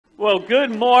Well, good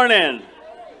morning.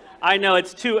 I know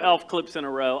it's 2 elf clips in a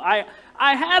row. I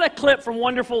had a clip from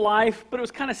Wonderful Life, but it was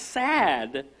kind of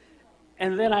sad.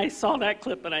 And then I saw that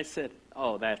clip and I said,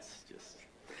 oh, that's just...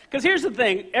 Because here's the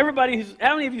thing. How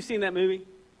many of you seen that movie?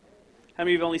 How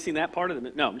many of you have only seen that part of the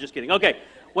movie? No, I'm just kidding. Okay.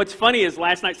 What's funny is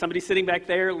last night somebody sitting back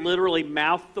there literally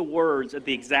mouthed the words at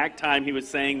the exact time he was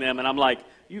saying them. And I'm like,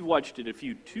 you've watched it a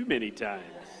few too many times.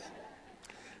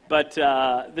 But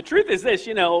the truth is this,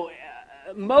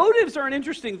 motives are an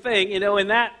interesting thing. In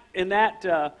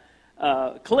that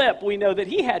clip, we know that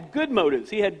he had good motives.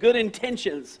 He had good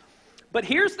intentions. But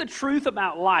here's the truth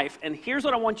about life, and here's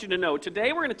what I want you to know.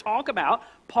 Today we're going to talk about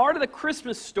part of the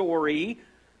Christmas story.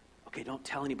 Okay, don't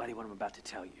tell anybody what I'm about to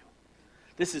tell you.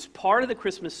 This is part of the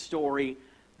Christmas story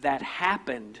that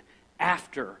happened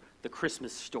after the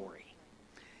Christmas story.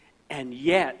 And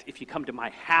yet, if you come to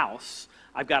my house,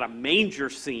 I've got a manger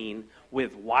scene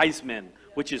with wise men,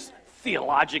 which is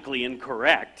theologically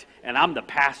incorrect, and I'm the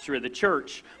pastor of the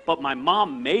church, but my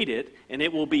mom made it, and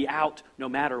it will be out no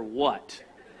matter what.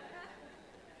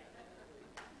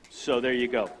 So there you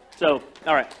go. So,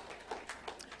 all right.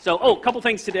 So, a couple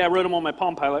things today. I wrote them on my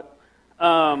Palm Pilot.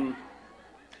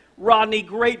 Rodney,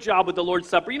 great job with the Lord's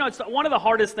Supper. It's one of the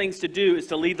hardest things to do is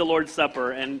to lead the Lord's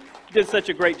Supper, and you did such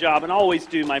a great job, and always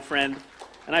do, my friend.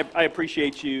 And I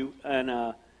appreciate you.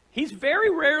 And he's very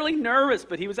rarely nervous,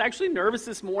 but he was actually nervous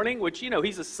this morning, which, he's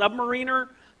a submariner.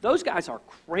 Those guys are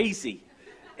crazy.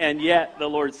 And yet, the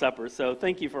Lord's Supper. So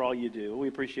thank you for all you do. We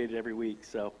appreciate it every week.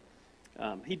 So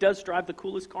he does drive the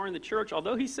coolest car in the church,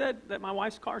 although he said that my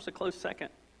wife's car is a close second.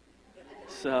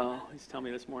 So he's telling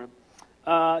me this morning.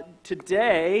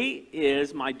 Today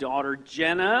is my daughter,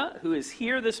 Jenna, who is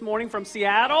here this morning from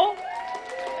Seattle.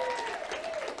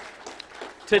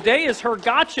 Today is her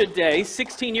gotcha day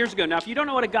 16 years ago. Now, if you don't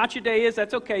know what a gotcha day is,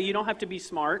 that's okay. You don't have to be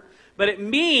smart. But it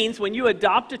means when you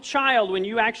adopt a child, when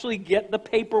you actually get the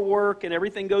paperwork and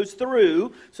everything goes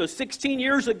through. So 16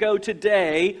 years ago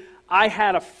today, I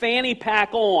had a fanny pack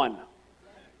on.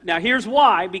 Now, here's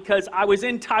why. Because I was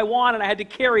in Taiwan and I had to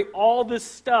carry all this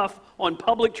stuff on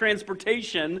public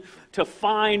transportation to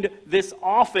find this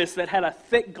office that had a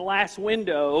thick glass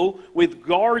window with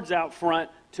guards out front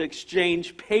to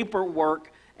exchange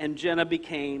paperwork. And Jenna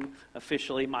became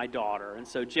officially my daughter. And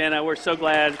so, Jenna, we're so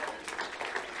glad.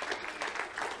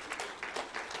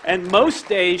 And most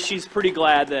days, she's pretty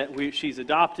glad that she's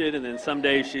adopted. And then some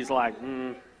days, she's like,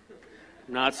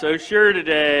 not so sure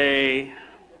today.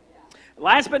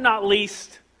 Last but not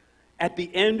least, at the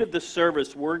end of the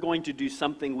service, we're going to do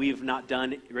something we've not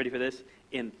done, you ready for this,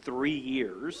 in 3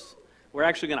 years. We're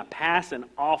actually going to pass an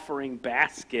offering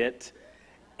basket.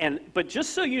 But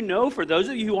just so you know, for those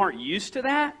of you who aren't used to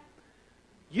that,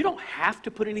 you don't have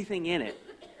to put anything in it.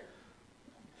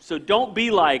 So don't be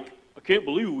like, I can't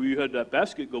believe we had that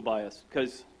basket go by us,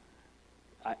 because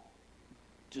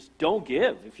just don't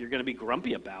give if you're going to be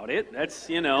grumpy about it. That's,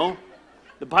 the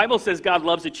Bible says God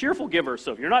loves a cheerful giver,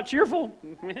 so if you're not cheerful,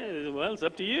 well, it's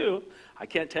up to you. I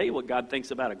can't tell you what God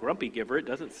thinks about a grumpy giver. It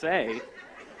doesn't say.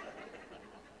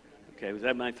 Okay, was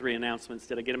that my 3 announcements?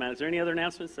 Did I get them out? Is there any other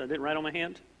announcements that I didn't write on my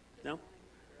hand? No?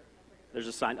 There's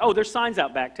a sign. Oh, there's signs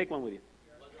out back. Take one with you.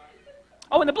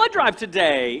 Oh, and the blood drive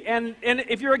today. And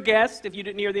if you're a guest, if you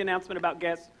didn't hear the announcement about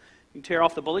guests, you tear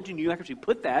off the bulletin. You actually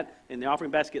put that in the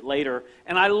offering basket later.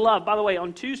 And I love, by the way,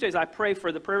 on Tuesdays, I pray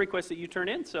for the prayer requests that you turn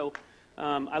in. So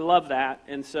I love that.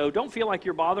 And so don't feel like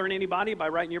you're bothering anybody by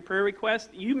writing your prayer request.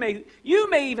 You may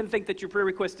even think that your prayer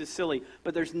request is silly,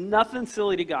 but there's nothing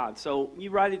silly to God. So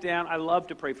you write it down. I love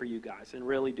to pray for you guys, and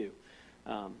really do.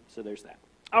 So there's that.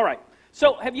 All right.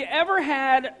 So have you ever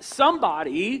had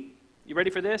somebody, you ready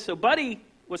for this? So Buddy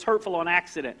was hurtful on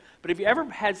accident. But have you ever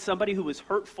had somebody who was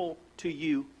hurtful to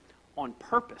you on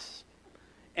purpose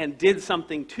and did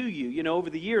something to you? Over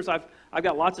the years, I've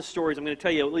got lots of stories. I'm going to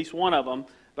tell you at least one of them.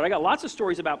 But I got lots of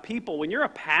stories about people. When you're a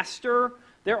pastor,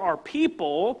 there are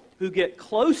people who get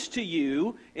close to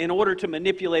you in order to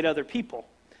manipulate other people.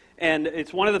 And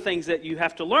it's one of the things that you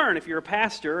have to learn if you're a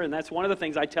pastor, and that's one of the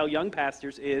things I tell young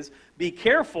pastors is be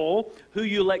careful who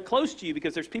you let close to you,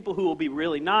 because there's people who will be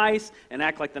really nice and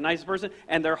act like the nicest person,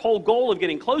 and their whole goal of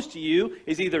getting close to you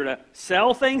is either to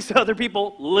sell things to other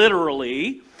people,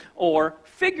 literally, or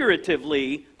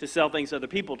figuratively to sell things to other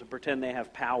people to pretend they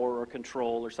have power or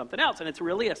control or something else. And it's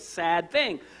really a sad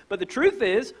thing. But the truth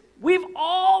is, we've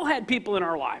all had people in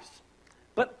our lives.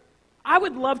 But I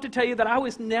would love to tell you that I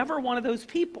was never one of those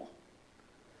people.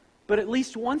 But at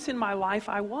least once in my life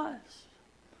I was.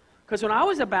 Because when I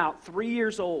was about 3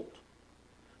 years old,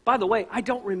 by the way, I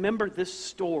don't remember this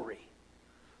story,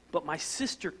 but my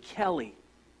sister Kelly,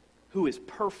 who is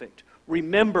perfect,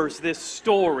 remembers this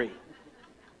story.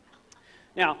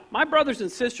 Now, my brothers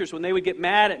and sisters, when they would get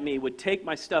mad at me, would take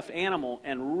my stuffed animal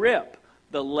and rip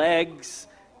the legs,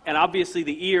 and obviously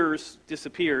the ears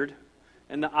disappeared,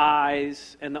 and the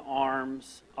eyes and the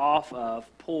arms off of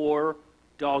poor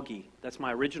Doggy. That's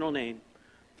my original name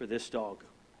for this dog.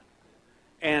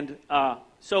 And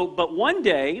but one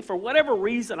day, for whatever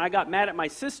reason, I got mad at my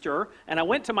sister, and I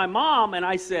went to my mom, and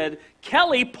I said,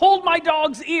 Kelly pulled my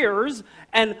dog's ears,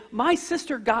 and my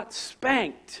sister got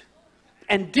spanked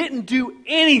and didn't do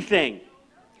anything.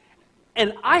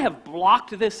 And I have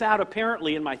blocked this out,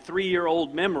 apparently, in my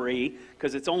 3-year-old memory,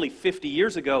 because it's only 50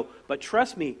 years ago, but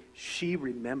trust me, she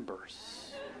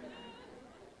remembers.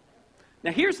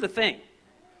 Now, here's the thing.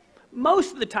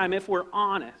 Most of the time, if we're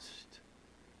honest,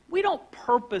 we don't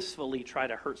purposefully try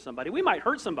to hurt somebody. We might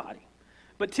hurt somebody,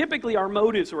 but typically our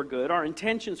motives were good, our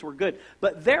intentions were good.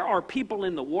 But there are people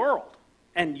in the world,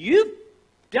 and you've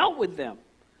dealt with them,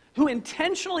 who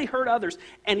intentionally hurt others.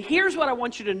 And here's what I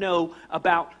want you to know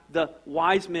about the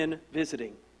wise men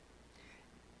visiting.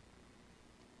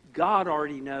 God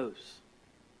already knows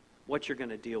what you're going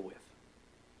to deal with.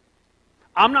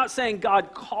 I'm not saying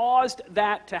God caused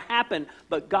that to happen,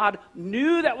 but God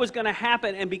knew that was going to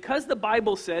happen. And because the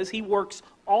Bible says He works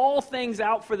all things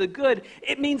out for the good,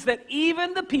 it means that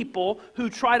even the people who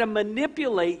try to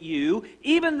manipulate you,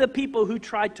 even the people who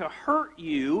tried to hurt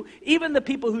you, even the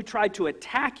people who tried to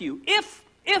attack you, if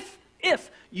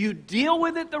you deal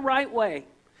with it the right way,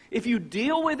 if you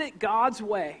deal with it God's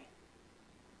way,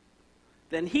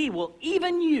 then He will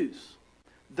even use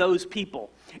those people.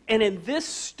 And in this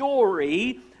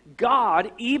story,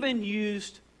 God even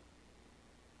used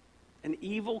an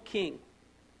evil king,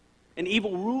 an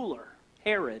evil ruler,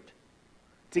 Herod,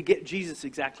 to get Jesus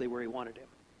exactly where He wanted him.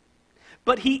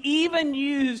 But He even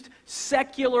used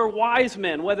secular wise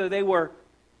men, whether they were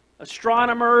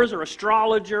astronomers or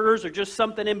astrologers or just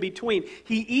something in between.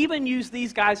 He even used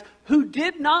these guys who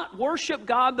did not worship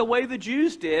God the way the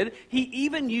Jews did. He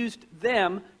even used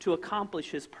them to accomplish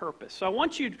His purpose. So I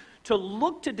want you to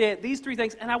look today at these 3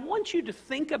 things, and I want you to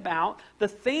think about the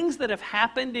things that have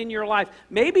happened in your life.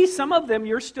 Maybe some of them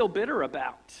you're still bitter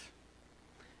about.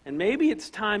 And maybe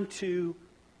it's time to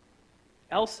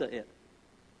Elsa it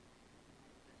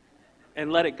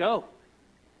and let it go.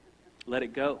 Let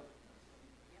it go.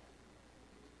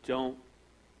 I don't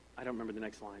remember the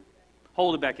next line.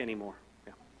 Hold it back anymore.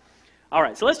 Yeah. All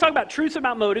right, so let's talk about truths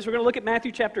about motives. We're going to look at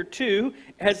Matthew chapter 2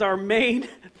 as our main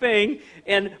thing.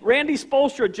 And Randy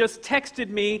Spolstra just texted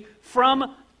me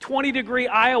from 20 Degree,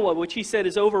 Iowa, which he said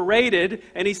is overrated.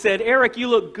 And he said, Eric, you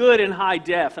look good in high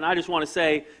def. And I just want to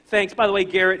say thanks. By the way,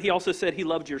 Garrett, he also said he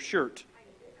loved your shirt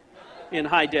in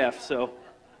high def. So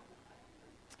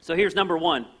here's number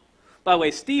 1. By the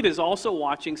way, Steve is also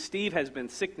watching. Steve has been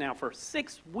sick now for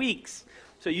 6 weeks.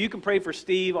 So you can pray for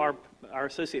Steve, our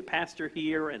associate pastor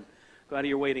here, and go out of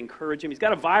your way to encourage him. He's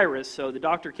got a virus, so the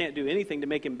doctor can't do anything to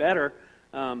make him better.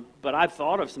 But I've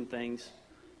thought of some things.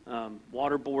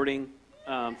 Waterboarding,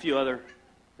 a few other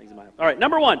things in my life. All right,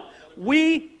 number 1.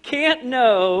 We can't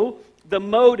know the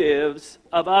motives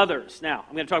of others. Now,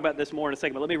 I'm going to talk about this more in a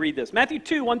second, but let me read this. Matthew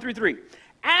 2, 1 through 3.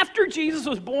 After Jesus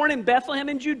was born in Bethlehem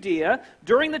in Judea,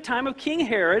 during the time of King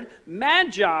Herod,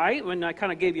 Magi, when I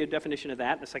kind of gave you a definition of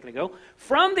that a second ago,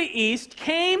 from the east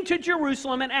came to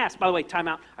Jerusalem and asked. By the way, time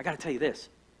out. I got to tell you this.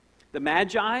 The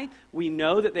Magi, we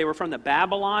know that they were from the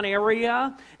Babylon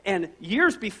area. And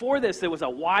years before this, there was a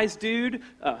wise dude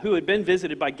who had been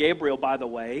visited by Gabriel, by the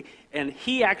way. And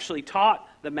he actually taught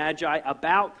the Magi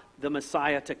about the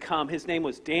Messiah to come. His name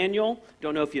was Daniel.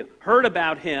 Don't know if you heard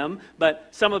about him, but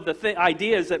some of the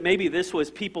ideas that maybe this was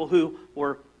people who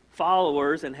were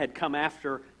followers and had come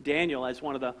after Daniel as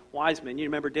one of the wise men. You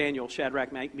remember Daniel,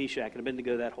 Shadrach, Meshach, and I've been to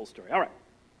go that whole story. All right.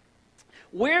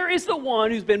 Where is the one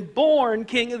who's been born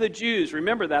King of the Jews?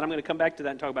 Remember that. I'm going to come back to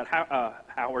that and talk about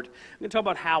Howard. I'm going to talk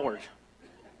about Howard.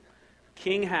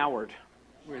 King Howard.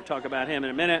 We're going to talk about him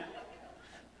in a minute.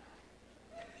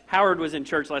 Howard was in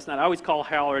church last night. I always call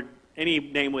Howard any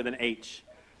name with an H.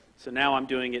 So now I'm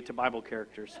doing it to Bible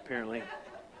characters, apparently.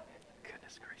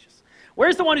 Goodness gracious.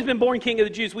 Where's the one who's been born King of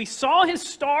the Jews? We saw his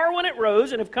star when it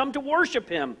rose and have come to worship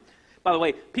him. By the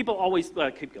way, people always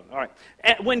keep going. All right.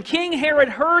 When King Herod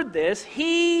heard this,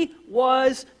 he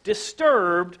was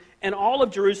disturbed, and all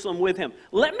of Jerusalem with him.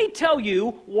 Let me tell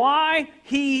you why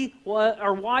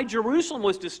why Jerusalem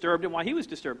was disturbed and why he was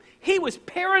disturbed. He was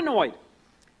paranoid.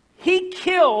 He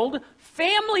killed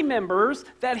family members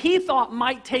that he thought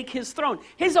might take his throne.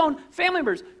 His own family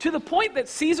members. To the point that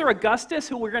Caesar Augustus,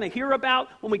 who we're going to hear about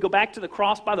when we go back to the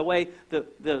cross, by the way,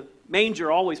 the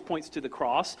manger always points to the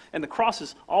cross, and the cross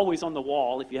is always on the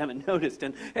wall, if you haven't noticed.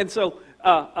 And so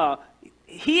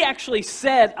he actually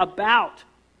said about,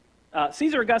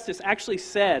 Caesar Augustus actually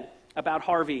said about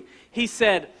Harvey, he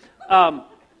said,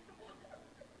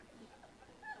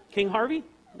 King Harvey, is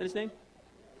that his name?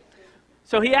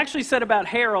 So he actually said about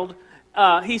Harold,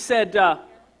 he said,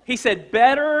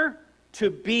 better to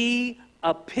be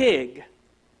a pig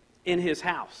in his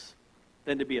house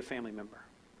than to be a family member.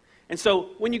 And so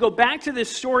when you go back to this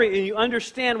story and you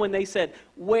understand when they said,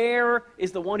 where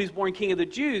is the one who's born king of the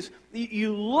Jews?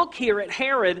 You look here at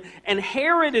Herod, and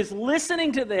Herod is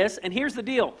listening to this, and here's the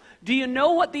deal. Do you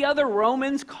know what the other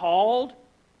Romans called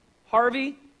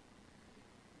Harvey?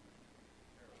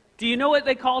 Do you know what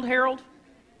they called Harold?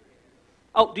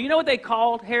 Oh, do you know what they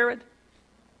called Herod?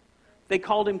 They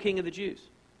called him king of the Jews.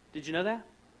 Did you know that?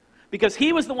 Because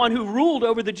he was the one who ruled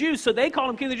over the Jews, so they called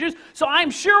him king of the Jews. So I'm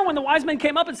sure when the wise men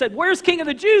came up and said, where's king of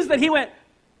the Jews? That he went,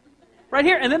 right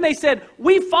here. And then they said,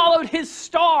 we followed his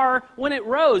star when it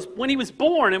rose, when he was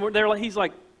born. And he's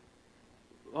like,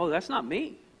 oh, that's not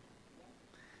me.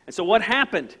 And so what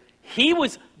happened? He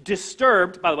was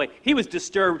disturbed. By the way, he was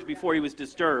disturbed before he was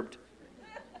disturbed.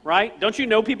 Right? Don't you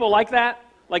know people like that?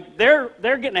 Like they're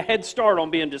getting a head start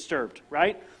on being disturbed,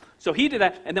 right? So he did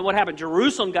that, and then what happened?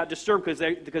 Jerusalem got disturbed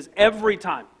because every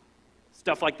time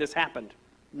stuff like this happened,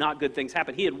 not good things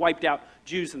happened. He had wiped out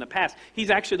Jews in the past. He's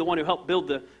actually the one who helped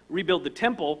rebuild the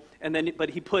temple, but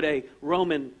he put a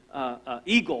Roman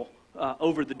eagle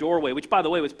over the doorway, which, by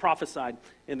the way, was prophesied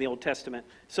in the Old Testament.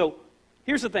 So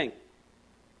here's the thing.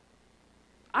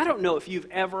 I don't know if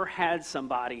you've ever had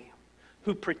somebody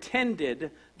who pretended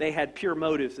they had pure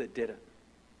motives that didn't.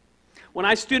 When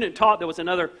I student taught, there was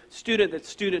another student that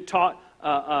student taught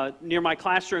near my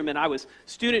classroom, and I was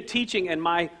student teaching, and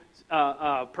my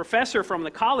professor from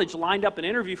the college lined up an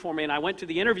interview for me, and I went to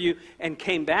the interview and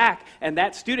came back, and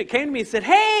that student came to me and said,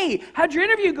 hey, how'd your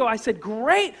interview go? I said,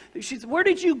 great. She said, where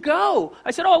did you go?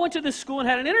 I said, oh, I went to this school and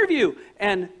had an interview.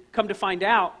 And come to find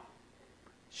out,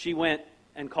 she went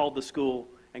and called the school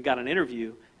and got an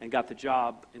interview and got the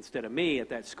job instead of me at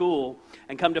that school,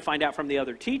 and come to find out from the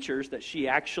other teachers that she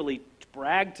actually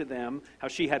bragged to them how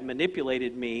she had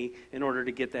manipulated me in order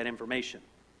to get that information.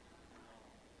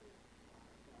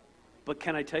 But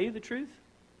can I tell you the truth?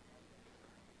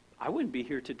 I wouldn't be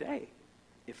here today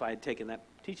if I had taken that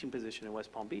teaching position in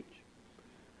West Palm Beach.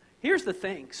 Here's the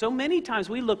thing. So many times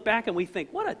we look back and we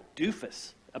think, what a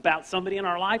doofus about somebody in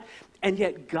our life, and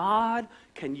yet God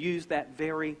can use that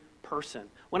very person.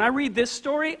 When I read this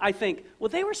story, I think, well,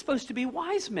 they were supposed to be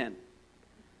wise men.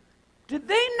 Did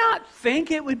they not think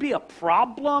it would be a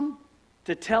problem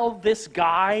to tell this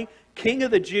guy, king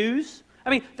of the Jews? I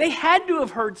mean, they had to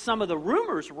have heard some of the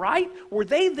rumors, right? Were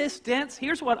they this dense?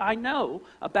 Here's what I know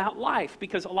about life,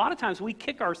 because a lot of times we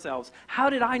kick ourselves. How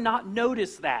did I not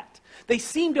notice that? They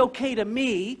seemed okay to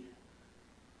me.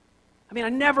 I mean, I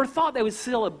never thought they would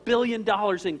sell $1 billion in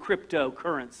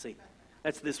cryptocurrency.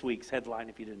 That's this week's headline,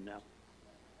 if you didn't know.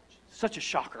 Such a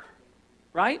shocker,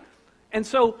 right? And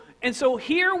so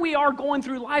here we are going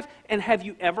through life, and have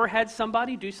you ever had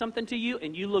somebody do something to you,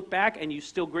 and you look back and you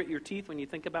still grit your teeth when you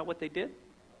think about what they did?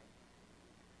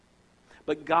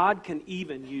 But God can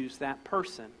even use that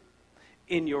person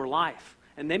in your life,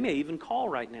 and they may even call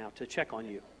right now to check on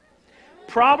you.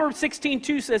 Proverbs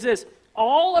 16:2 says this,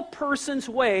 all a person's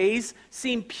ways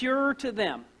seem pure to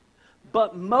them,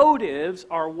 but motives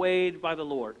are weighed by the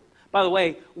Lord. By the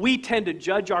way, we tend to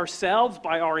judge ourselves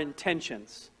by our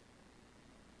intentions.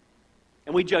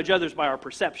 And we judge others by our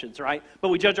perceptions, right? But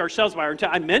we judge ourselves by our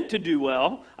intent. I meant to do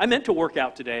well. I meant to work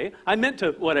out today. I meant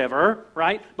to whatever,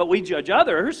 right? But we judge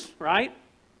others, right?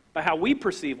 By how we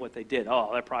perceive what they did. Oh,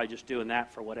 they're probably just doing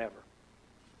that for whatever.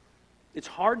 It's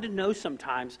hard to know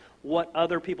sometimes what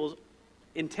other people's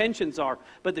intentions are.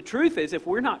 But the truth is, if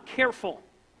we're not careful,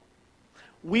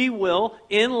 we will,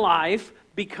 in life,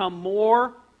 become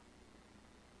more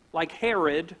like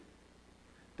Herod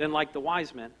than like the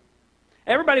wise men.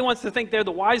 Everybody wants to think they're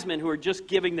the wise men who are just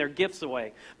giving their gifts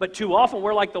away. But too often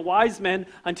we're like the wise men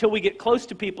until we get close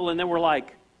to people and then we're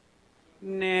like,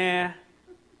 nah,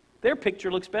 their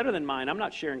picture looks better than mine. I'm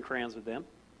not sharing crayons with them,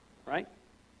 right?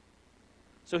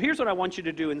 So here's what I want you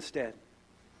to do instead.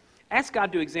 Ask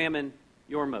God to examine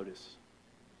your motives.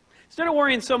 Instead of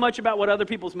worrying so much about what other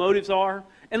people's motives are,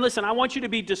 and listen, I want you to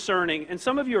be discerning, and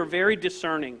some of you are very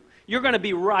discerning. You're going to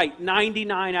be right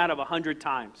 99 out of 100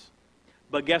 times.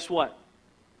 But guess what?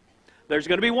 There's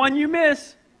going to be one you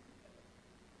miss.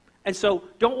 And so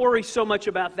don't worry so much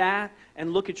about that,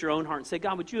 and look at your own heart and say,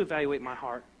 God, would you evaluate my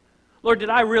heart? Lord, did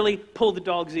I really pull the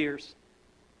dog's ears?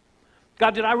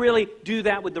 God, did I really do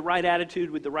that with the right attitude,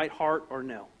 with the right heart, or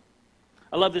no?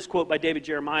 I love this quote by David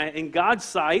Jeremiah. In God's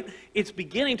sight, it's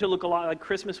beginning to look a lot like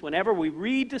Christmas whenever we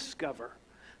rediscover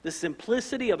the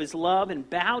simplicity of his love and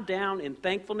bow down in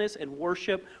thankfulness and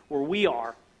worship where we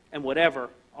are and whatever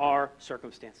our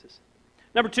circumstances.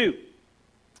 Number 2,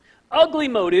 ugly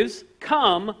motives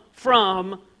come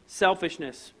from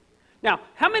selfishness. Now,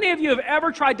 how many of you have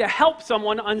ever tried to help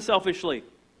someone unselfishly?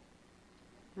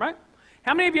 Right?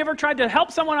 How many of you ever tried to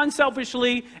help someone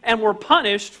unselfishly and were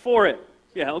punished for it?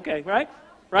 Yeah, okay, right?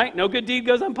 Right? No good deed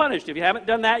goes unpunished. If you haven't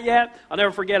done that yet, I'll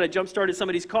never forget, I jump-started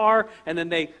somebody's car, and then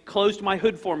they closed my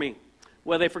hood for me.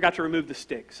 Well, they forgot to remove the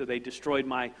stick, so they destroyed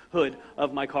my hood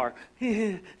of my car.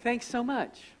 Thanks so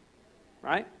much.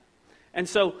 Right? And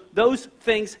so those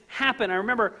things happen. I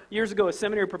remember years ago a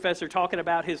seminary professor talking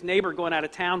about his neighbor going out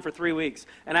of town for 3 weeks.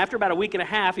 And after about a week and a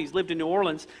half, he's lived in New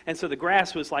Orleans, and so the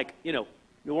grass was like,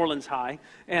 New Orleans high.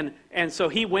 And so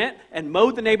he went and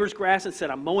mowed the neighbor's grass and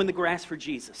said, I'm mowing the grass for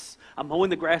Jesus. I'm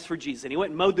mowing the grass for Jesus. And he went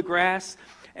and mowed the grass,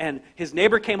 and his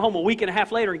neighbor came home a week and a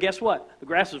half later, and guess what? The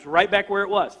grass was right back where it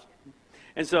was.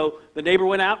 And so the neighbor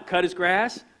went out, cut his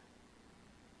grass,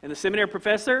 and the seminary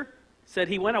professor said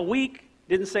he went a week,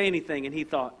 didn't say anything, and he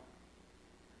thought,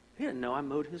 he didn't know I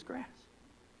mowed his grass.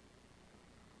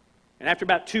 And after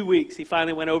about 2 weeks, he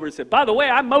finally went over and said, by the way,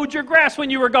 I mowed your grass when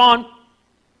you were gone.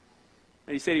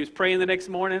 And he said he was praying the next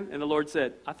morning, and the Lord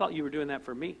said, I thought you were doing that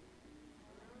for me.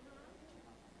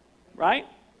 Right?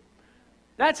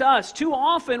 That's us. Too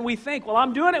often we think, well,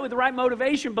 I'm doing it with the right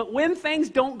motivation, but when things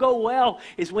don't go well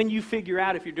is when you figure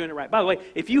out if you're doing it right. By the way,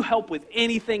 if you help with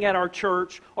anything at our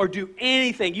church or do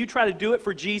anything, you try to do it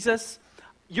for Jesus,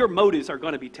 your motives are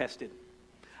going to be tested.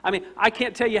 I mean, I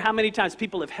can't tell you how many times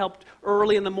people have helped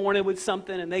early in the morning with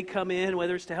something, and they come in,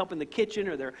 whether it's to help in the kitchen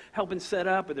or they're helping set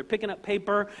up or they're picking up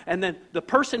paper, and then the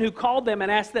person who called them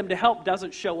and asked them to help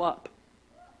doesn't show up.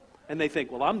 And they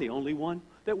think, well, I'm the only one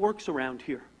that works around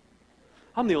here.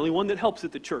 I'm the only one that helps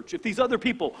at the church. If these other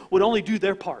people would only do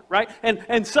their part, right?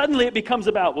 And suddenly it becomes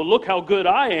about, well, look how good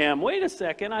I am. Wait a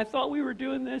second, I thought we were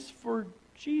doing this for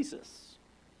Jesus.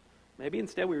 Maybe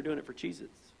instead we were doing it for Jesus.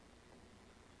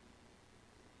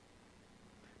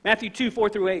 Matthew 2, 4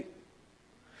 through 8.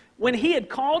 When he had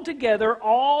called together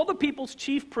all the people's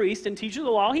chief priests and teachers of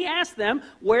the law, he asked them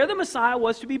where the Messiah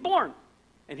was to be born.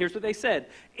 And here's what they said.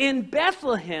 In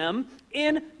Bethlehem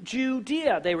in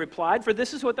Judea, they replied, for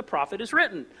this is what the prophet has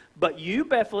written. But you,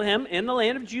 Bethlehem, in the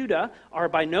land of Judah, are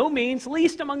by no means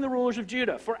least among the rulers of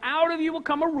Judah. For out of you will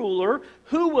come a ruler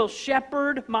who will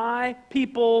shepherd my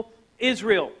people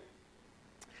Israel.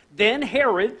 Then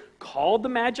Herod called the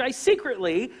Magi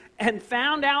secretly and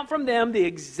found out from them the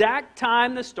exact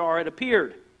time the star had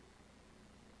appeared.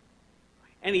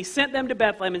 And he sent them to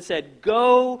Bethlehem and said,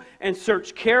 go and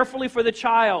search carefully for the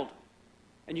child.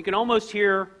 And you can almost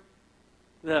hear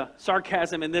the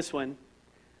sarcasm in this one.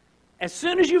 As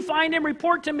soon as you find him,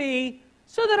 report to me,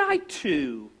 so that I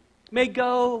too may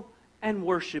go and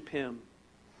worship him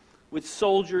with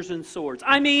soldiers and swords.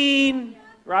 I mean,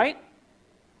 right?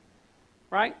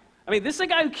 Right? I mean, this is a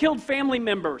guy who killed family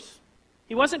members.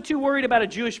 He wasn't too worried about a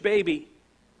Jewish baby.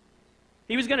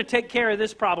 He was going to take care of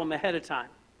this problem ahead of time.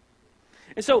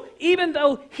 And so even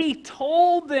though he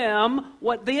told them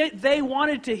what they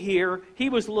wanted to hear, he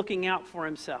was looking out for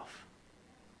himself.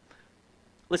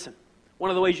 Listen, one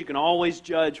of the ways you can always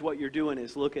judge what you're doing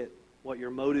is look at what your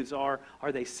motives are.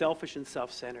 Are they selfish and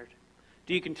self-centered?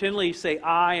 Do you continually say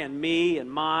I and me and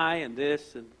my and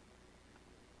this?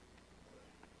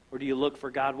 Or do you look for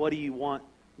God, what do you want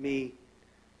me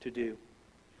to do?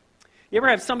 You ever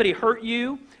have somebody hurt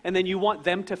you and then you want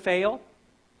them to fail?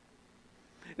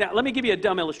 Now, let me give you a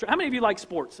dumb illustration. How many of you like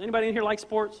sports? Anybody in here like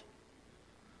sports?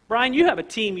 Brian, you have a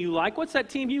team you like. What's that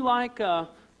team you like?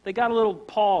 They got a little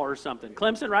paw or something.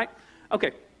 Clemson, right?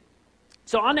 Okay.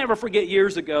 So I'll never forget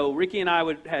years ago, Ricky and I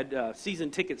had season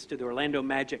tickets to the Orlando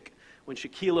Magic when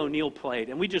Shaquille O'Neal played.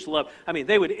 And we just loved,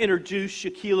 they would introduce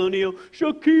Shaquille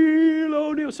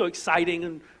O'Neal, so exciting.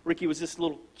 And Ricky was this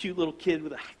cute little kid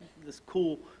with this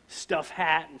cool stuff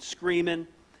hat and screaming.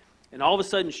 And all of a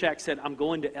sudden, Shaq said, I'm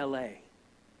going to L.A.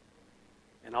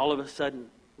 And all of a sudden,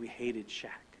 we hated Shaq.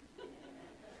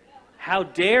 How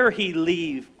dare he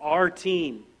leave our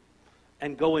team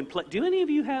and go and play? Do any of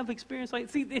you have experience like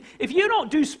that? See, if you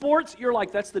don't do sports, you're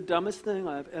like, that's the dumbest thing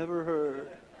I've ever heard.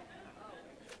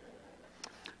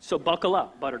 So buckle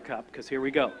up, Buttercup, because here we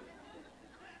go.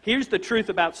 Here's the truth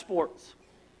about sports.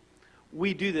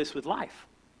 We do this with life.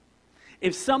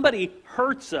 If somebody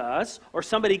hurts us, or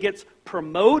somebody gets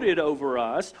promoted over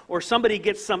us, or somebody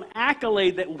gets some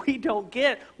accolade that we don't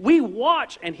get, we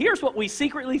watch, and here's what we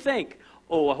secretly think.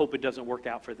 Oh, I hope it doesn't work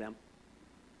out for them.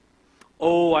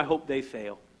 Oh, I hope they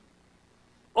fail.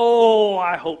 Oh,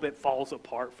 I hope it falls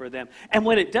apart for them. And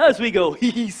when it does, we go,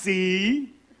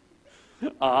 see?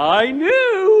 I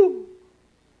knew.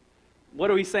 What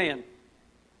are we saying?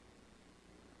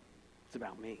 It's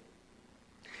about me.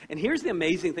 And here's the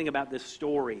amazing thing about this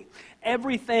story.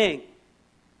 Everything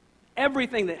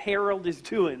that Herod is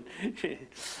doing, yeah,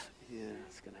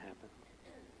 it's going to happen.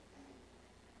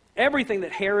 Everything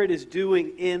that Herod is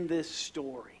doing in this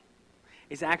story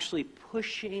is actually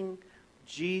pushing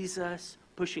Jesus,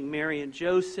 pushing Mary and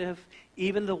Joseph,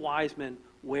 even the wise men,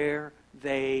 where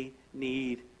they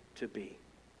need to be.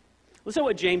 Listen to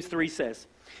what James 3 says.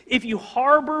 If you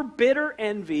harbor bitter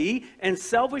envy and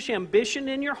selfish ambition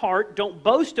in your heart, don't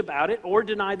boast about it or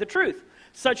deny the truth.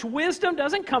 Such wisdom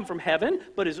doesn't come from heaven,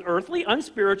 but is earthly,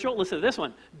 unspiritual. Listen to this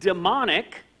one.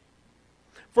 Demonic.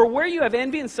 For where you have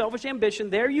envy and selfish ambition,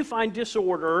 there you find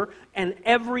disorder and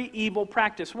every evil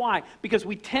practice. Why? Because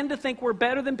we tend to think we're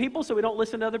better than people, so we don't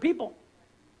listen to other people.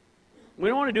 We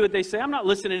don't want to do what they say. I'm not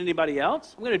listening to anybody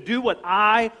else. I'm going to do what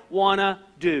I want to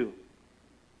do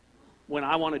when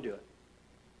I want to do it.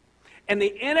 And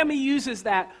the enemy uses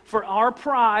that for our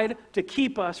pride to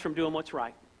keep us from doing what's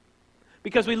right.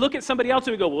 Because we look at somebody else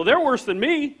and we go, well, they're worse than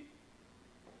me.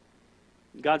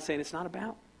 God's saying it's not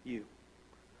about you.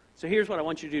 So here's what I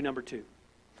want you to do, number 2.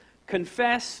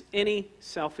 Confess any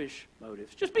selfish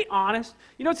motives. Just be honest.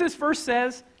 You know what this verse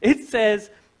says? It says,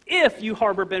 if you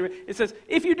harbor bitterness. It says,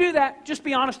 if you do that, just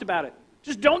be honest about it.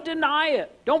 Just don't deny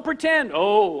it. Don't pretend,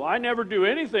 oh, I never do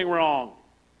anything wrong.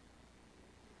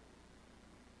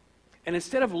 And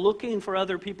instead of looking for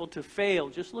other people to fail,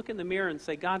 just look in the mirror and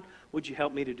say, God, would you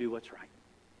help me to do what's right?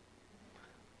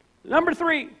 Number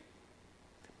 3,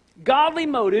 godly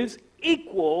motives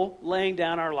equal laying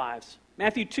down our lives.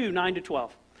 Matthew 2, 9-12.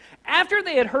 After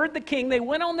they had heard the king, they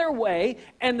went on their way,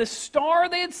 and the star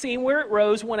they had seen where it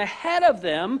rose went ahead of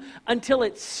them until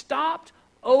it stopped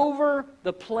over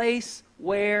the place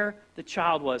where the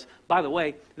child was. By the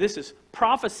way, this is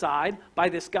prophesied by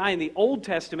this guy in the Old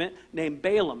Testament named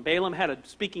Balaam. Balaam had a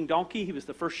speaking donkey. He was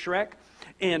the first Shrek.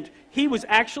 And he was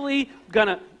actually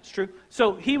gonna, it's true,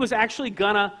 so he was actually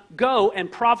gonna go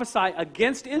and prophesy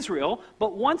against Israel.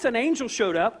 But once an angel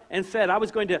showed up and said, I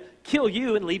was going to kill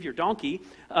you and leave your donkey,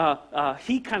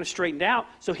 he kind of straightened out.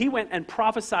 So he went and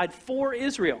prophesied for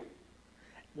Israel.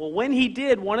 Well, when he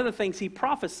did, one of the things he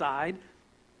prophesied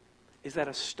is that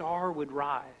a star would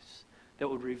rise that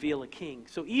would reveal a king.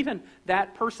 So even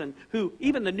that person who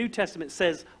even the New Testament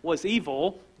says was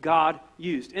evil, God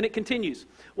used. And it continues.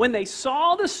 When they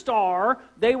saw the star,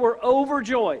 they were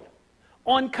overjoyed.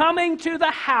 On coming to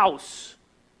the house,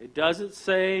 it doesn't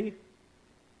say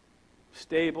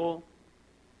stable,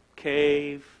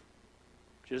 cave,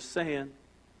 just saying.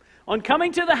 On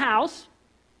coming to the house,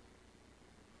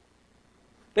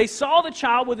 they saw the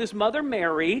child with his mother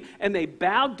Mary, and they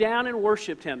bowed down and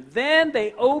worshipped him. Then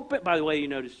they opened, by the way, you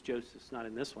notice Joseph's not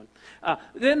in this one.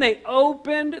 Then they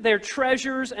opened their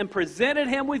treasures and presented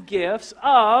him with gifts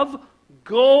of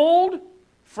gold,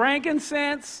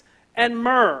 frankincense, and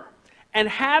myrrh. And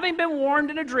having been warned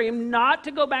in a dream not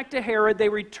to go back to Herod, they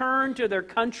returned to their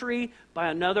country by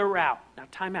another route. Now,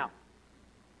 time out.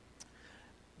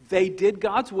 They did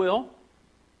God's will,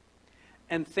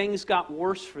 and things got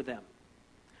worse for them.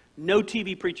 No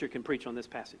TV preacher can preach on this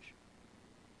passage.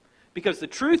 Because the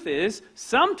truth is,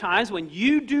 sometimes when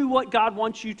you do what God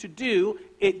wants you to do,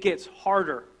 it gets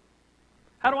harder.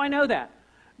 How do I know that?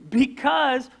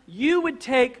 Because you would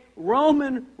take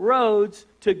Roman roads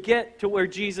to get to where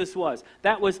Jesus was.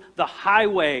 That was the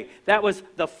highway. That was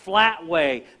the flat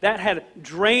way. That had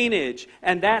drainage.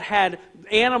 And that had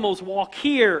animals walk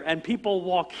here and people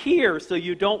walk here, so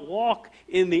you don't walk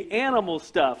in the animal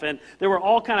stuff. And there were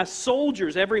all kind of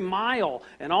soldiers every mile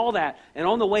and all that. And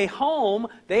on the way home,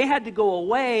 they had to go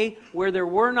away where there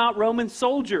were not Roman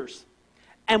soldiers.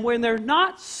 And when they're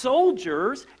not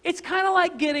soldiers, it's kind of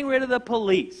like getting rid of the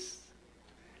police.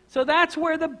 So that's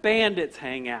where the bandits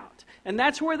hang out. And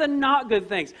that's where the not good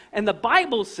things. And the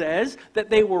Bible says that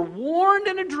they were warned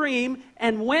in a dream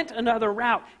and went another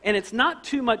route. And it's not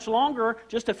too much longer,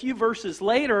 just a few verses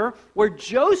later, where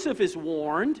Joseph is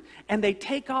warned and they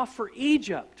take off for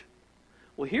Egypt.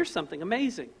 Well, here's something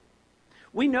amazing.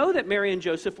 We know that Mary and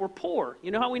Joseph were poor.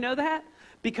 You know how we know that?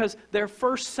 Because their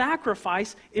first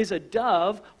sacrifice is a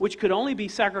dove, which could only be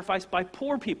sacrificed by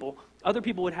poor people. Other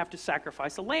people would have to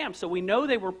sacrifice a lamb. So we know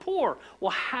they were poor. Well,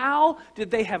 how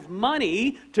did they have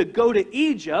money to go to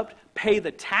Egypt, pay the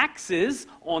taxes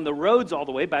on the roads all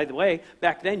the way? By the way,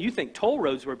 back then you think toll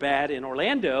roads were bad in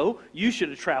Orlando. You should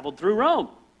have traveled through Rome.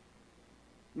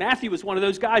 Matthew was one of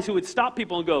those guys who would stop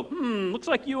people and go, looks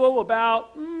like you owe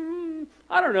about,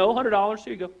 I don't know, $100.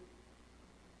 Here you go.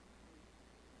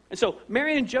 And so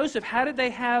Mary and Joseph, how did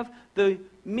they have the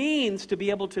means to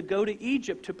be able to go to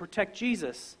Egypt to protect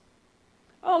Jesus?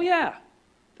 Oh yeah,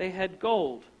 they had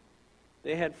gold,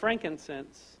 they had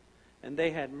frankincense, and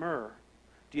they had myrrh.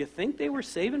 Do you think they were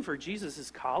saving for Jesus'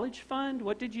 college fund?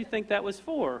 What did you think that was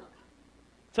for?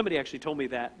 Somebody actually told me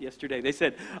that yesterday. They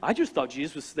said, I just thought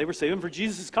they were saving for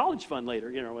Jesus' college fund later,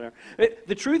 whatever.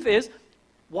 The truth is,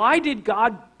 why did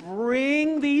God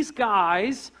bring these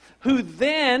guys who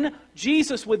then,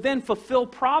 Jesus would then fulfill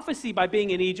prophecy by being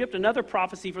in Egypt, another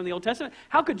prophecy from the Old Testament?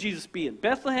 How could Jesus be in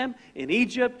Bethlehem, in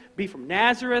Egypt, be from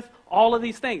Nazareth, all of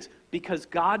these things? Because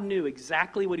God knew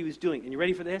exactly what he was doing. And you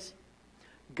ready for this?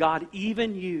 God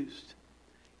even used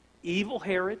evil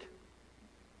Herod,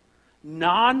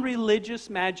 non-religious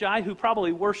magi who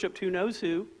probably worshipped who knows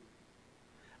who,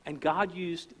 and God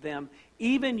used them,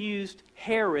 even used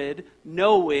Herod,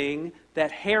 knowing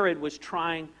that Herod was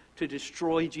trying to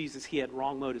destroy Jesus. He had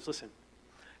wrong motives. Listen,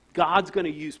 God's going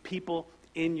to use people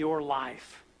in your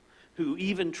life who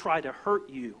even try to hurt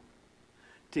you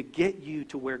to get you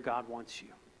to where God wants you.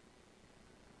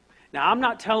 Now, I'm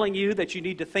not telling you that you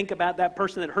need to think about that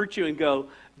person that hurt you and go,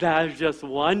 that is just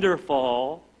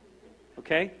wonderful.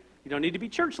 Okay? You don't need to be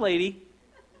church lady.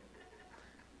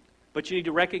 But you need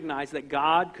to recognize that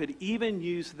God could even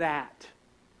use that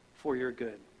for your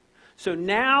good. So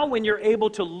now when you're able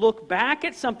to look back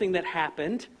at something that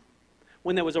happened,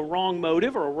 when there was a wrong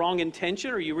motive or a wrong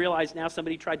intention, or you realize now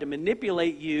somebody tried to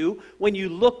manipulate you, when you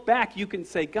look back, you can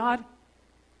say, God,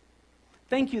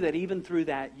 thank you that even through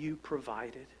that you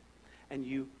provided and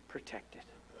you protected.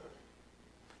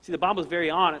 See, the Bible is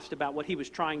very honest about what he was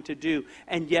trying to do,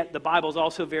 and yet the Bible is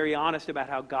also very honest about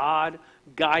how God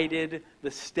guided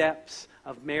the steps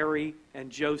of Mary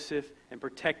and Joseph and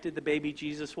protected the baby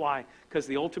Jesus. Why? Because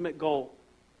the ultimate goal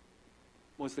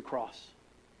was the cross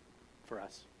for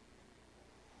us.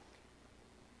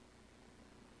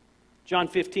 John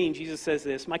 15, Jesus says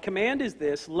this, my command is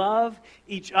this, love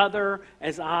each other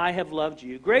as I have loved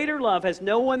you. Greater love has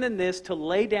no one than this, to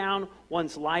lay down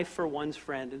one's life for one's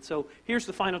friend. And so here's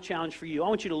the final challenge for you. I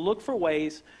want you to look for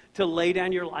ways to lay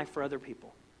down your life for other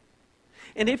people.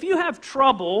 And if you have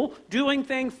trouble doing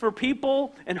things for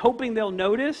people and hoping they'll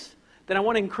notice, then I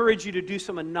want to encourage you to do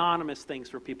some anonymous things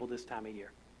for people this time of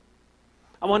year.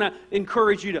 I want to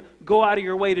encourage you to go out of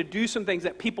your way to do some things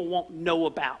that people won't know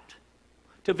about.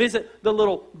 To visit the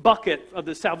little bucket of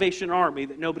the Salvation Army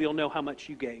that nobody will know how much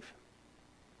you gave.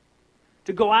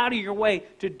 To go out of your way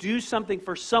to do something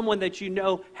for someone that you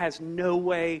know has no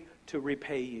way to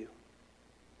repay you.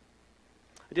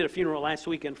 I did a funeral last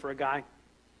weekend for a guy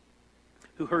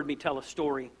who heard me tell a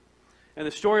story. And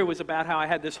the story was about how I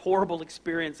had this horrible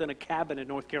experience in a cabin in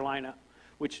North Carolina,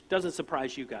 which doesn't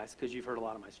surprise you guys because you've heard a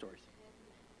lot of my stories.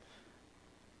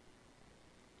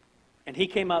 And he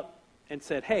came up and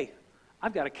said, hey,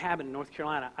 I've got a cabin in North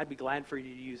Carolina. I'd be glad for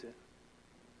you to use it.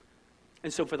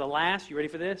 And so for the last, you ready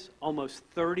for this? Almost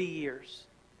 30 years,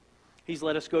 he's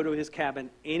let us go to his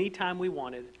cabin anytime we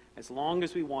wanted, as long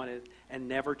as we wanted, and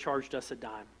never charged us a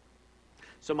dime.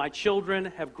 So my children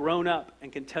have grown up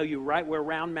and can tell you right where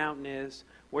Round Mountain is,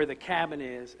 where the cabin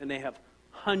is, and they have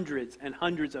hundreds and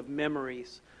hundreds of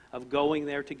memories of going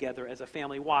there together as a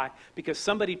family. Why? Because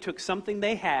somebody took something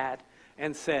they had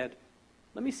and said,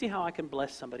 let me see how I can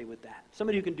bless somebody with that.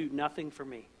 Somebody who can do nothing for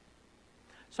me.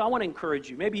 So I want to encourage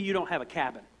you. Maybe you don't have a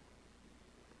cabin,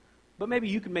 but maybe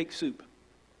you can make soup.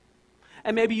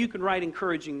 And maybe you can write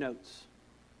encouraging notes.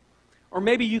 Or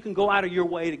maybe you can go out of your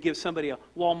way to give somebody a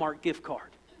Walmart gift card.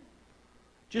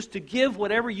 Just to give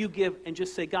whatever you give and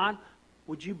just say, God,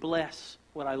 would you bless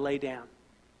what I lay down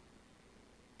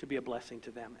to be a blessing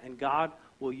to them? And God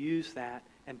will use that.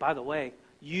 And by the way,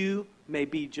 you may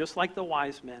be just like the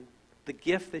wise men. The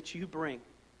gift that you bring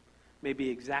may be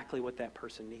exactly what that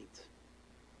person needs.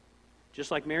 Just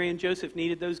like Mary and Joseph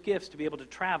needed those gifts to be able to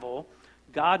travel,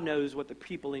 God knows what the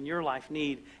people in your life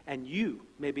need, and you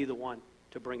may be the one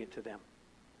to bring it to them.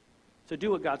 So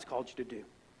do what God's called you to do.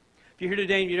 If you're here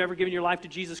today and you've never given your life to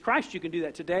Jesus Christ, you can do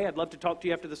that today. I'd love to talk to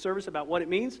you after the service about what it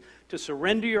means to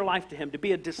surrender your life to Him, to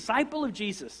be a disciple of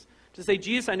Jesus. To say,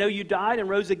 Jesus, I know you died and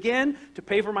rose again to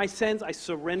pay for my sins. I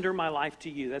surrender my life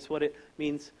to you. That's what it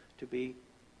means to be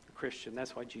a Christian.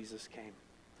 That's why Jesus came.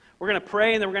 We're going to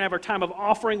pray, and then we're going to have our time of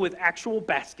offering with actual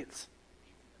baskets.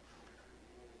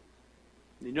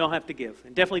 You don't have to give.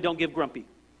 And definitely don't give grumpy.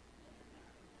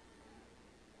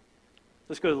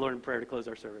 Let's go to the Lord in prayer to close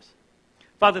our service.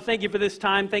 Father, thank you for this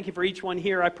time. Thank you for each one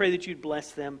here. I pray that you'd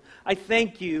bless them. I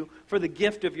thank you for the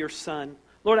gift of your Son.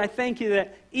 Lord, I thank you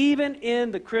that even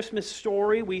in the Christmas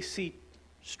story, we see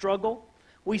struggle,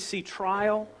 we see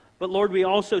trial, but Lord, we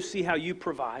also see how you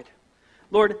provide.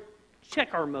 Lord,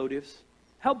 check our motives.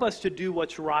 Help us to do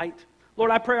what's right.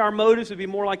 Lord, I pray our motives would be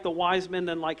more like the wise men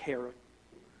than like Herod.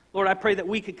 Lord, I pray that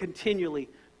we could continually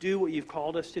do what you've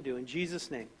called us to do. In Jesus'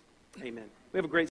 name, amen. We have a great